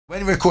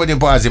When recording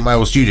bars in my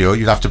old studio,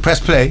 you'd have to press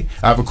play,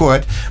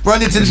 record,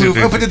 run into the booth,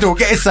 open the door,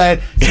 get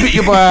inside, spit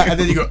your bar, and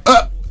then you go,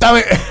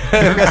 damn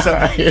it.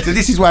 So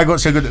this is why I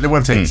got so good at the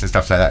one takes and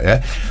stuff like that,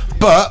 yeah?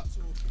 But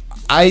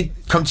I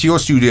come to your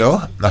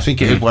studio, I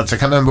think it was once, I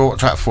can't remember what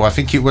track for, I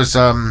think it was,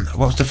 what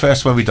was the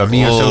first one we done?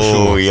 Me and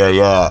Social. Oh,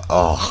 yeah.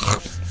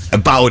 Oh.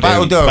 Battle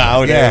Dome.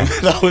 Yeah.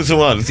 That was the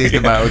one. It is the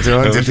Battle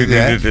Dome.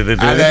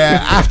 And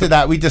after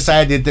that, we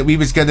decided that we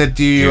was going to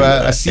do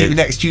a See You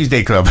Next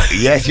Tuesday club.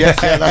 Yes,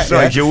 that's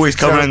right. You always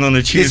come around on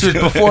the Tuesday.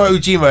 This was before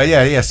Ujima,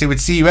 yeah. So we'd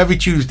see you every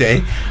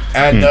Tuesday.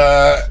 And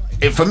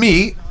for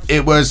me,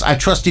 it was, I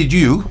trusted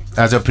you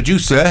as a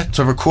producer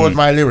to record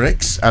my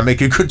lyrics and make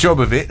a good job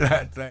of it.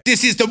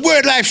 This is the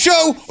Wordlife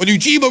show on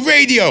Ujima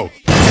Radio.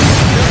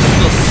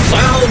 The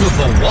sound of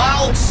the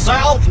wild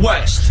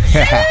Southwest.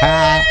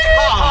 Yeah.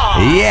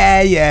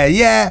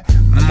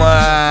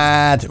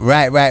 Mad.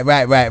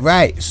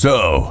 Right.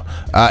 So,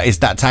 it's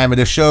that time of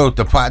the show,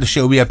 the part of the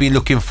show we have been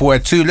looking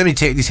forward to. Let me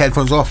take these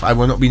headphones off. I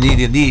will not be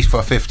needing these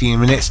for 15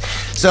 minutes.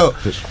 So,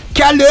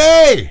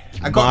 Cali!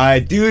 My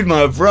dude,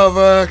 my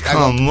brother,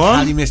 come on.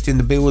 Cali missed in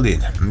the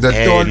building.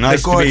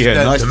 Nice to be here.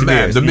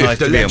 The myth,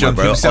 the legend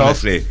himself.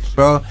 Honestly.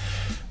 Bro.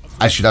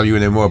 I should have you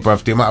in there more,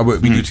 bruv. The amount of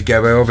work we do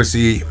together,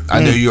 obviously,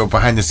 I know you're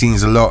behind the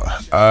scenes a lot,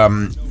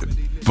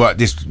 but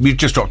we've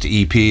just dropped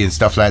the EP and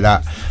stuff like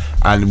that,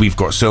 and we've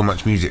got so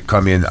much music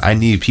coming. I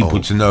need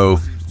people to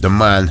know the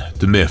man,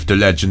 the myth, the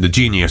legend, the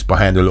genius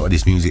behind a lot of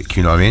this music,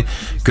 you know what I mean?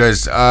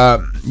 Because,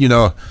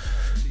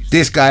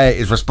 this guy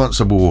is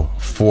responsible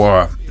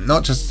for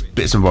not just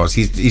bits and bobs,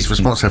 he's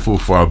responsible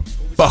for a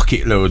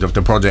bucket load of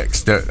the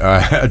projects that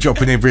are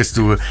dropping in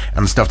Bristol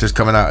and stuff that's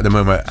coming out at the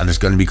moment, and it's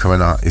going to be coming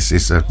out.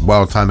 It's a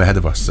wild time ahead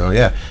of us. So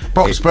yeah,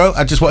 props, bro.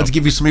 I just wanted to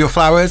give you some of your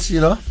flowers,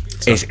 you know.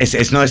 So.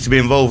 It's nice to be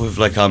involved with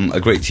like a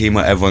great team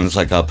where everyone's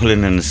like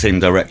pulling in the same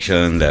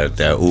direction.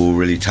 They're all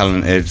really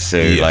talented. So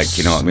like,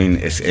 you know what I mean.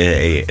 It's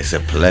a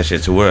pleasure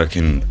to work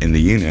in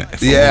the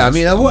unit. Yeah, I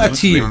mean, what a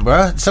team,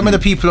 bro. Some of the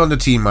people on the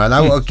team, man.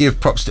 I want to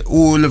give props to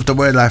all of the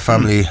Wordlife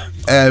family.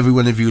 Every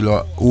one of you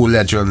lot, all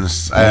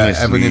legends.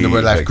 Honestly, everyone in the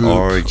Wordlife like group.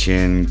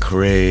 Origin,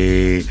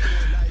 Cray,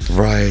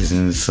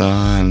 Rising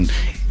Sun,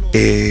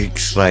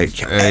 Iggs, like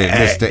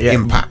Mr.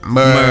 Impact,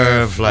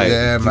 Merv, like,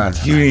 yeah, man.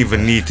 You don't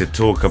even need to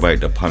talk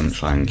about the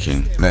punchline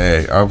king.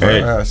 I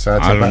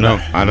don't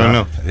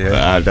know.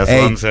 Yeah. That's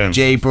what I'm saying.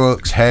 Jay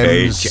Brooks,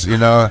 Hems, you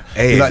know, like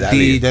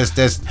exactly. there's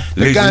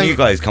the gang, new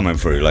guys coming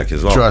through, like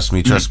as well. Trust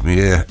me,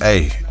 yeah.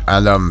 Hey,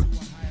 and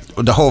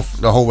the whole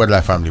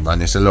Wordlife family,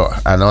 man, it's a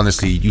lot. And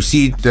honestly, you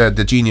see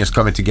the genius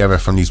coming together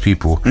from these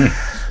people.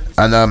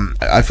 And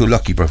I feel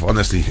lucky, bro.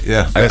 Honestly,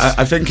 yeah.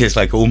 I think it's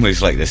like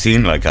almost like the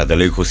scene, like the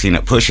local scene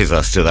that pushes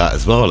us to that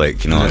as well.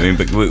 Like, you know what I mean.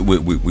 But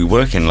we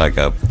work in like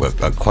a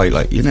quite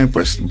like, you know,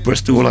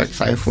 Bristol, like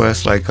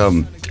Southwest, like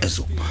there's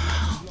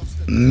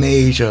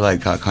major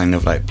like kind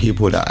of like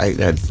people that are out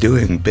there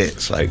doing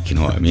bits, like, you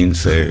know what I mean.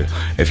 So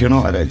if you're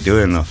not out there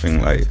doing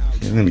nothing, like,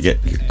 you're gonna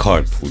get your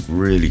card pulled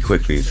really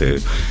quickly. So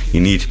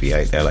you need to be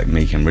out there like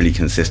making really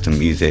consistent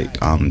music,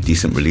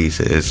 decent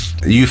releases.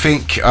 You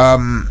think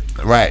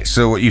right,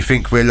 so what you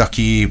think we're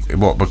lucky,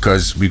 what,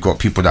 because we've got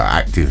people that are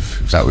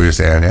active? Is that what you're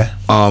saying? Yeah.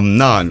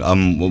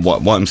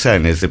 What I'm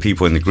saying is the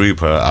people in the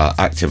group are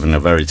active and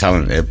they're very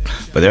talented,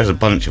 but there's a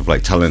bunch of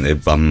like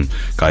talented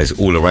guys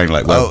all around,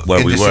 like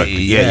where we work.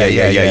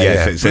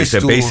 Yeah. So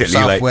basically,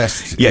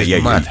 Southwest,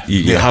 like,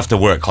 you have to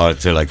work hard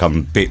to like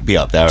be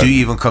up there. Do you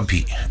even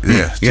compete?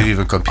 Yeah.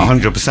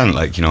 100%.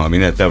 Like, you know, I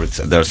mean, there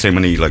are so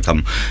many like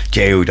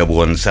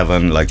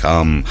JO117, like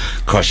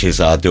Crushes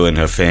are doing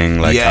her thing,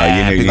 like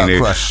you know,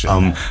 Crush.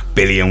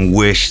 Billy and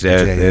Wish.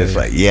 There's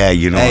like,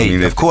 you know, what I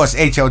mean, of course,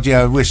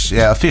 HLJ and Wish,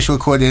 official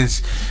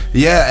recordings.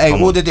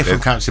 All the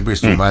different camps in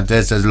Bristol, man.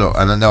 There's a lot,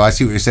 and I know, I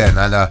see what you're saying,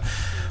 and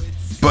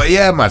but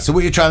yeah, man. So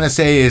what you're trying to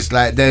say is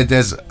like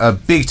there's a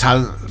big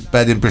talent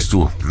bed in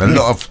Bristol, a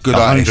lot of good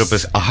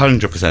artists.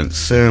 100%.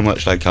 So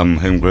much like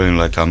homegrown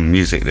like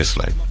music that's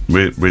like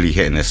really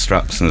hitting their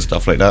straps and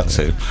stuff like that.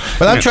 So,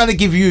 but I'm trying to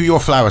give you your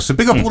flowers. So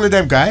big up all of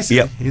them guys.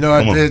 Yep. You know,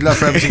 I'd love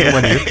for every single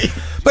one of you.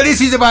 But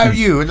this is about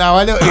you. Now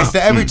I notice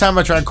that every time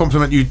I try and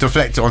compliment you,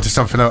 deflect it onto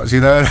something else. You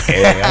know.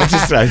 I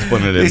just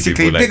one of them.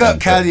 Basically, people big like up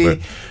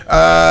Cali.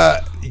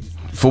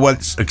 For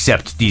once,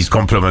 accept these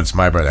compliments,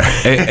 my brother.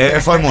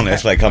 If I'm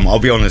honest, like I'll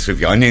be honest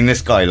with you, I known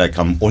this guy, like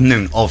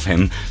unknown of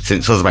him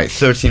since I was about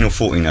 13 or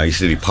 14. I used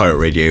to do pirate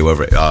radio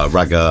over at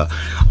Raga,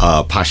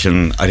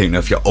 Passion. I don't know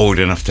if you're old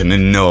enough to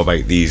know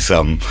about these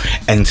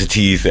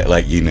entities that,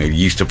 like, you know,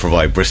 used to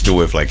provide Bristol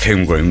with like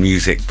homegrown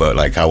music. But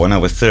like when I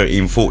was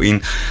 13,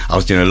 14, I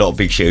was doing a lot of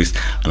big shows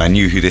and I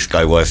knew who this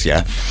guy was.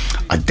 Yeah,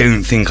 I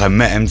don't think I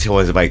met him till I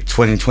was about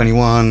 20,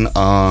 21.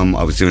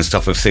 I was doing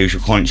stuff with Social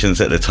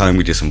Conscience at the time.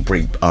 We did some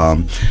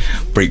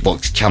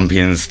breakbox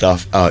champion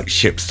stuff,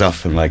 ship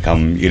stuff, and like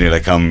you know,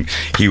 like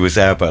he was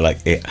there. But like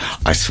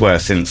I swear,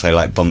 since I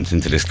like bumped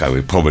into this guy,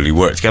 we probably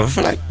worked together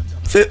for like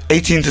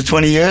 18 to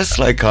 20 years,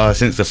 like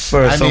since the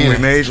first song we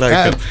made.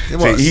 Like,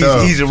 he's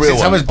a real since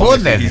one. I was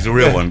born then. He's a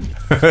real one.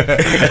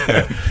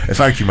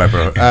 Thank you, my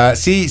bro.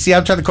 See,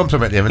 I'm trying to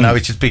compliment him, and now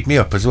he's just picked me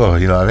up as well.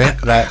 You know what I mean?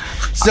 Like,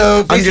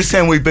 so I'm just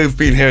saying, we've both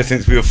been here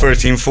since we were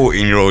 13,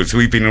 14-year-olds.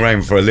 We've been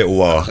around for a little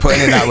while.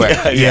 Putting it that way.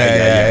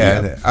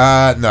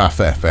 yeah. No,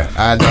 fair.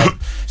 And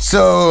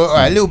so, all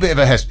right, a little bit of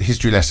a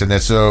history lesson there.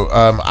 So,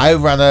 I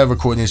ran a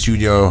recording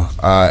studio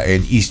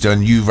in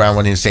Easton. You ran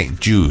one in St.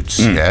 Jude's.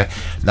 Yeah.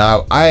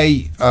 Now,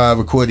 I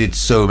recorded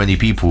so many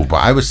people, but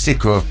I was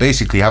sick of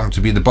basically having to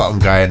be the bottom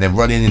guy and then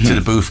running into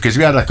the booth, because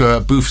we had like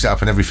a booth set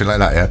up and everything like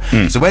that.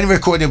 Yeah. So when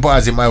recording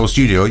bars in my old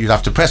studio, you'd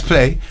have to press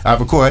play,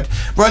 record,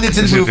 run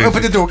into the booth,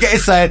 open the door, get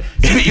inside,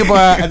 spit your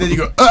bar, and then you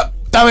go,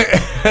 damn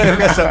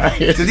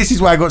it. So this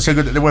is why I got so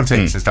good at the one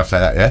takes and stuff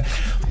like that. Yeah.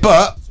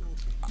 But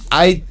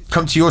I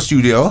come to your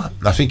studio,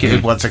 and I think it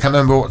was once, I can't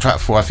remember what track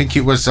for. I think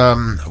it was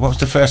what was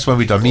the first one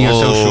we done? Me and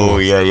Social. Oh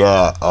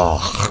yeah.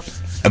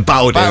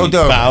 Battle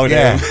Dome.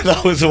 Yeah.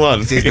 That was the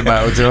one. It is the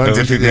Battle Dome.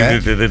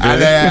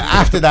 And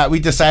after that, we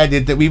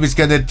decided that we was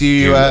going to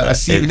do a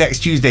See You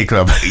Next Tuesday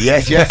club.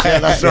 Yes,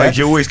 that's right.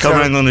 You always come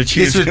around on a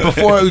Tuesday. This was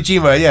before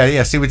Ujima,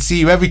 yeah. So we'd see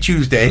you every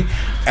Tuesday.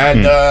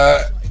 And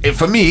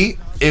for me,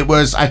 it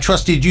was, I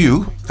trusted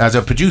you as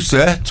a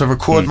producer to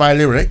record my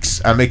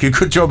lyrics and make a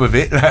good job of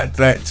it.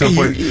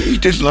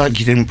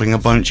 You didn't bring a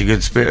bunch of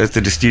good spitters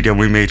to the studio.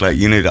 We made, like,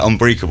 the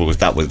Unbreakables.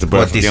 That was the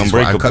birth of the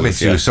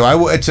Unbreakables. So I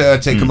wanted to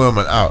take a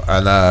moment out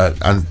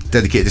and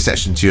dedicate the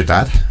session to your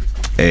dad.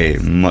 Hey,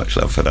 much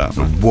love for that,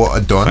 man. What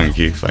a don.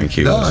 Thank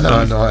you.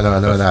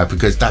 No,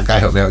 because that guy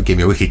helped me out, gave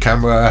me a wicked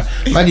camera.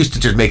 Man used to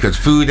just make us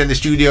food in the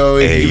studio.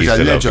 Hey, he was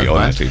a legend, man.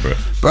 Honestly,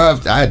 bro,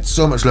 I had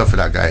so much love for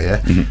that guy.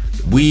 Yeah.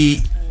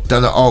 We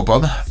done an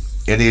album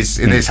in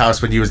his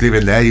house when you was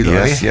living there.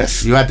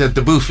 Yes. You had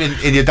the booth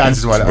in your dad's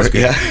as well. That was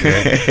good.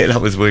 Yeah. That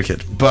was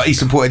wicked. But he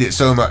supported it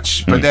so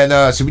much. But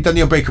then, so we done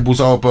the Unbreakables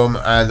album,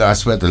 and I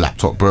swear the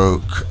laptop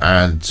broke,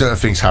 and certain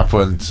things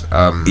happened.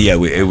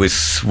 It was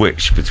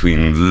switched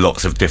between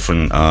lots of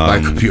different.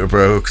 My computer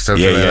broke.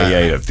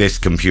 Yeah. This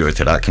computer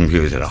to that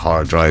computer to the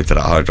hard drive to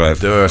that hard drive.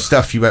 The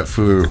stuff you went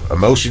through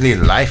emotionally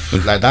in life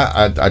like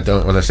that, I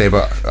don't want to say,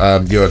 but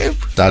your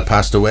dad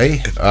passed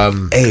away.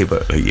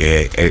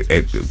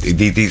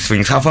 These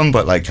things happen,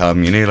 but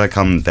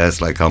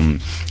there's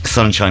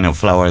sunshine and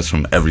flowers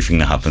from everything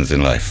that happens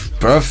in life,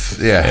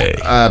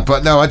 bruv.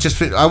 But no, I just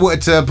think I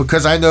wanted to,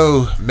 because I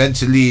know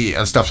mentally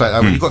and stuff like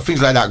that, when you've got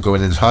things like that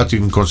going, it's hard to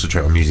even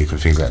concentrate on music and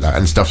things like that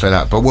and stuff like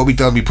that. But what we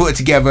done, we put it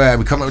together and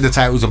we come up with the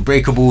titles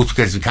Unbreakables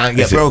because we can't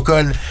get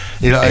broken,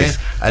 you know what I mean?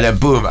 And then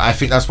boom, I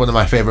think that's one of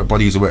my favourite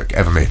bodies of work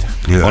ever made.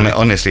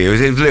 Honestly, it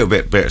was a little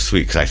bit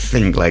bittersweet, because I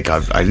think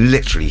I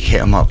literally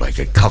hit him up like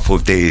a couple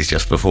of days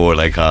just before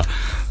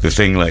the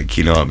thing,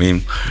 you know what I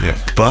mean? Yeah.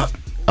 But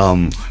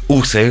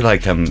also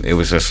it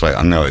was just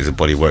I know it's a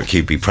body work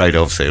he'd be proud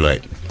of, so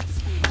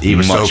he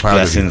was much so proud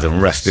blessings of you.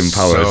 And rest in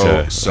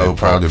power. So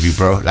proud of you,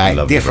 bro.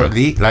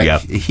 Differently,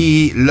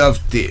 he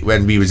loved it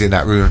when we was in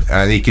that room,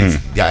 and he could,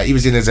 he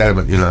was in his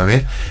element, you know what I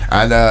mean?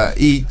 And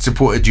he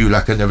supported you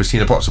like I've never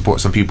seen a pop support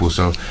some people.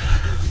 So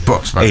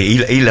props, man.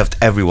 He loved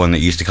everyone that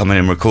used to come in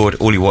and record.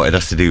 All he wanted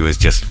us to do was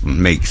just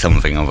make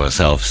something of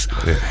ourselves.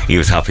 He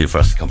was happy for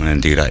us to come in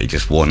and do that. He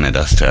just wanted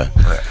us to.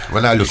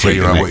 When I look where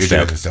you are, what you're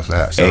doing and stuff like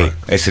that. So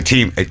it's a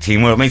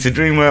teamwork makes a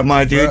dream work,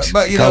 my dude.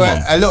 But you know,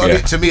 a lot of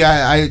it to me,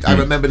 I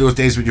remember those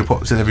days with your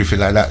pops and everything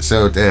like that.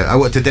 So I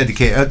want to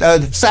dedicate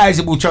a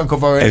sizable chunk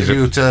of our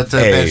interview to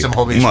pay some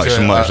homage.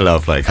 Much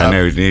love. I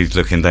know he's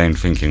looking down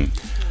thinking,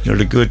 you're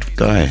the good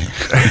guy.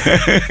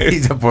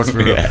 He's a boss,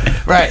 bro.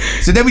 Right,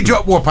 so then we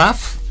dropped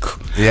Warpath.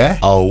 Yeah.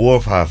 Oh,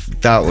 Warpath.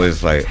 That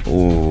was that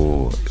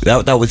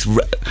was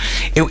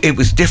it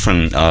was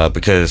different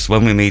because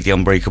when we made the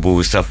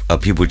Unbreakable stuff,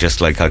 people just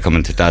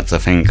coming to Dad's. I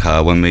think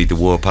when we made the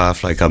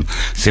Warpath,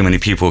 so many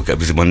people. It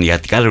was when you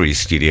had the gallery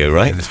studio,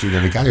 right? In the studio,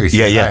 in the gallery.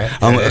 Yeah.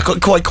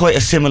 Quite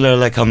a similar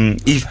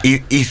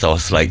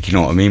ethos, you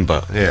know what I mean?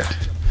 But yeah.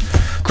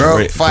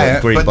 Great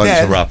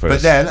bunch of rappers.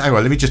 But then, hang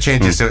on, let me just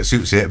change it so it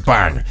suits it.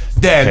 Bang.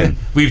 Then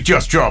we've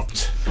just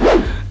dropped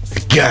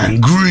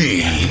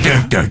Gangrene.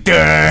 Dun, dun,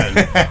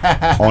 dun.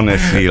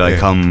 Honestly,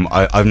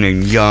 I've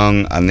known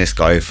Young and this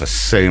guy for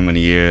so many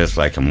years.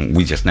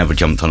 We just never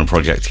jumped on a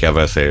project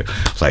together. So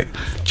it's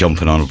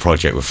jumping on a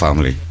project with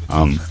family.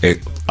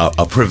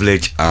 A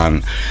privilege,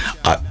 and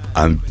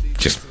I'm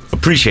just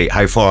appreciate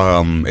how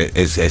far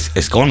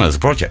it's gone as a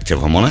project,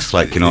 if I'm honest.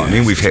 You know what I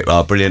mean? We've hit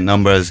brilliant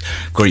numbers,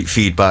 great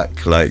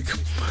feedback,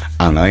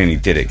 and I only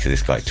did it because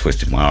this guy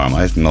twisted my arm.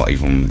 I was not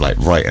even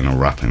writing or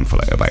rapping for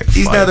about 5 years.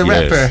 He's not a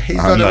rapper. He's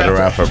not a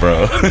rapper,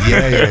 bro.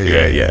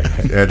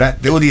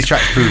 Yeah. All these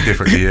tracks prove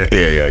differently.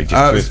 Yeah. He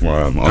just twisted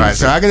my arm. Right,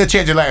 so I'm going to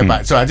change the lighting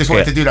back. So I just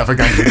wanted to do that for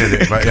Gangrene,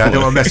 did it? But I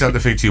don't want to mess up the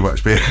thing too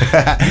much. But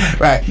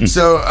right,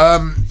 so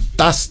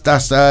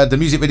that's the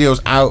music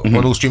videos out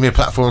on all streaming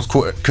platforms,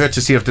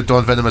 courtesy of the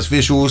Don Venomous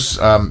visuals,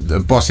 the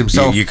boss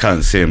himself. You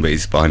can't see him, but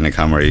he's behind the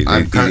camera.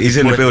 He's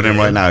in the building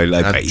right now.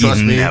 Like, but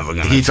he's never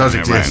gonna. He does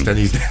exist, and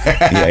he's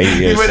yeah,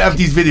 he wouldn't have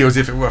these videos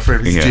if it were for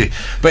him.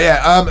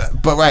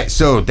 But but right.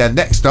 So then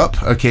next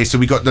up, okay, so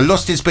we got the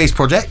Lost in Space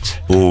project.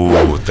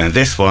 Oh, then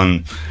this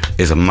one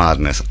is a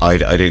madness. I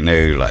don't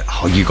know, like,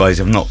 how you guys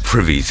are not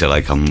privy to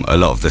like a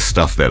lot of the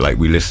stuff that like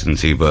we listen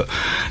to, but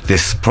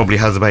this probably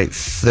has about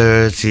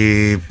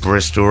 30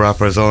 Bristol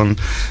rappers on.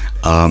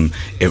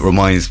 It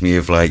reminds me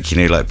of like, you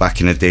know, like back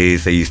in the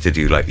days they used to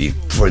do like these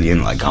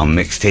brilliant like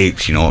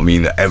mixtapes, you know what I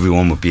mean, that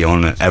everyone would be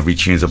on and every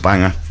tune's a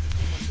banger.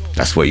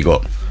 That's what you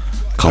got.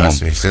 Come on.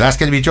 So that's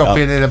going to be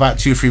dropping in about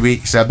 2-3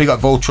 weeks. Big up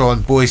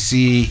Voltron,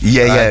 Boise,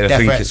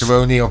 Death Threat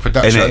Cerrone on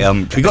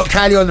production. We got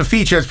Kylie on the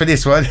features for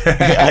this one.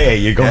 Yeah,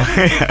 you go.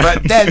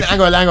 But then,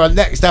 hang on.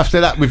 Next after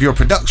that, with your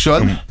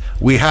production,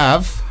 we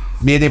have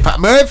me and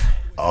Impact Merv.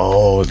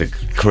 Oh, the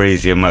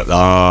crazy amount.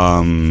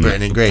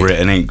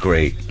 Britain ain't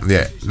great.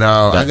 Yeah.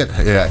 No,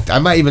 I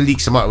might even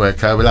leak some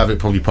artwork. We'll have it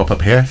probably pop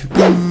up here.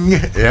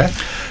 Yeah.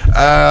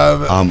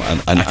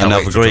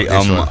 Another great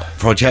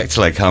project.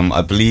 Like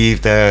I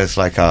believe there's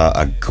like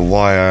a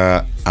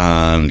Guire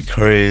and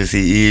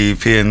Krazy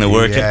EP in the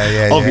working.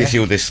 Obviously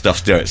all this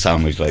stuff's Dirt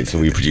Sandwich, like, so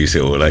we produce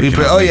it all, like,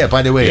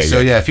 by the way,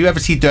 if you ever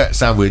see Dirt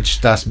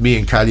Sandwich, that's me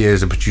and Kali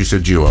as a producer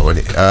duo, and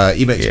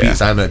he makes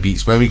beats, I make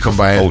beats. When we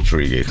combine ultra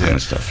reggae kind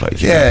of stuff, like,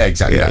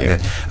 exactly.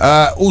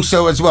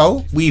 Also as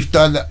well, we've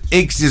done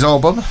Iggs'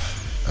 album.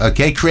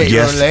 Okay, Create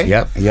Your Own Lane.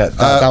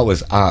 That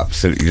was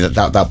absolutely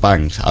that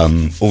banged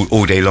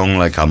all day long.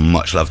 Like,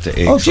 much love to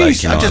Iggs. Oh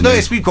jeez, like, I just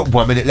noticed we've got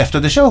 1 minute left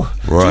on the show.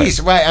 Right.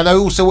 Jeez, right, and I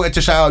also wanted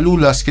to shout out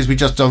Lulas because we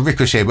just done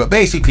Ricochet. But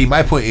basically,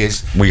 my point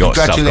is,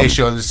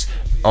 congratulations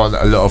on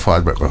a lot of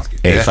hard work, bro.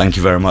 Hey, thank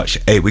you very much.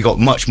 Hey, we got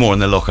much more in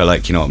the locker,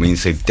 like, you know what I mean,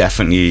 so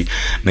definitely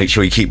make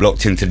sure you keep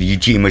locked into the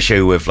Ujima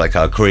show with like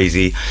our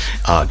Krazy.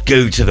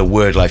 Go to the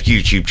Wordlife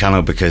YouTube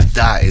channel, because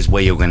that is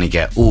where you're going to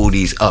get all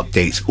these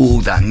updates, all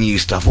that new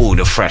stuff, all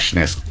the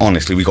freshness.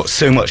 Honestly, we got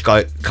so much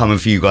coming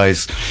for you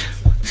guys.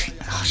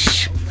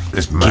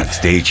 It's mad.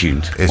 Stay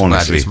tuned.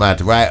 It's mad.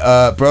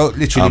 Right, bro,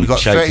 literally we've got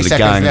 30 seconds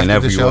left and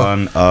of the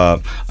everyone. I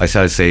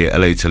started to say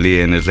hello to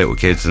Lee and his little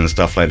kids and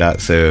stuff like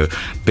that, so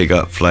big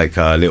up like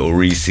little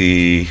Reese.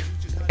 Hey,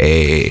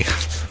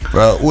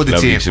 well, all the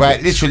team.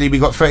 Right, literally we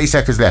got 30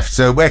 seconds left,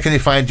 so where can they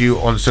find you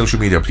on social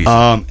media, please?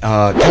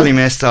 Kelly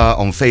Mist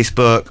on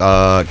Facebook,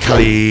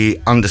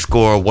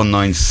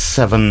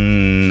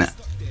 Kelly_197,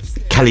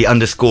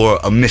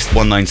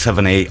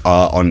 Kelly_Mist1978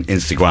 on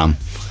Instagram.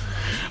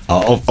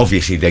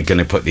 Obviously they're going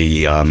to put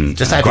the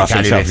just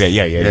graphics up.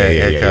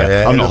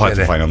 Yeah. I'm not hard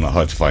to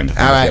find.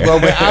 Alright, well,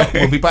 we're out.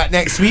 We'll be back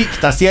next week.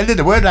 That's the end of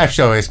the Wordlife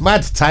show. It's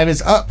mad. Time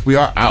is up. We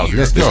are out.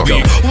 Let's go.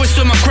 Always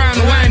stood my crown,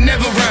 I ain't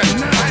never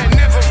ran.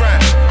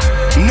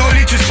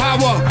 Knowledge is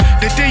power.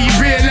 The day you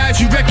realise,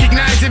 you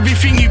recognise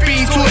everything you've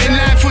been taught in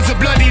life was a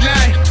bloody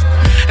lie.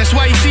 That's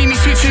why you see me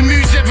switching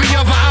moves every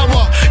other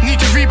hour. Need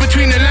to read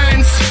between the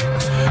lines.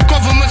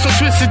 Governments are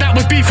twisted that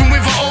we're beefing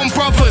with our own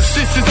brothers,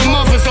 sisters and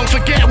mothers. Don't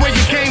forget where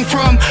you came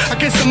from. I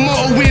guess the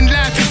motto in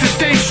life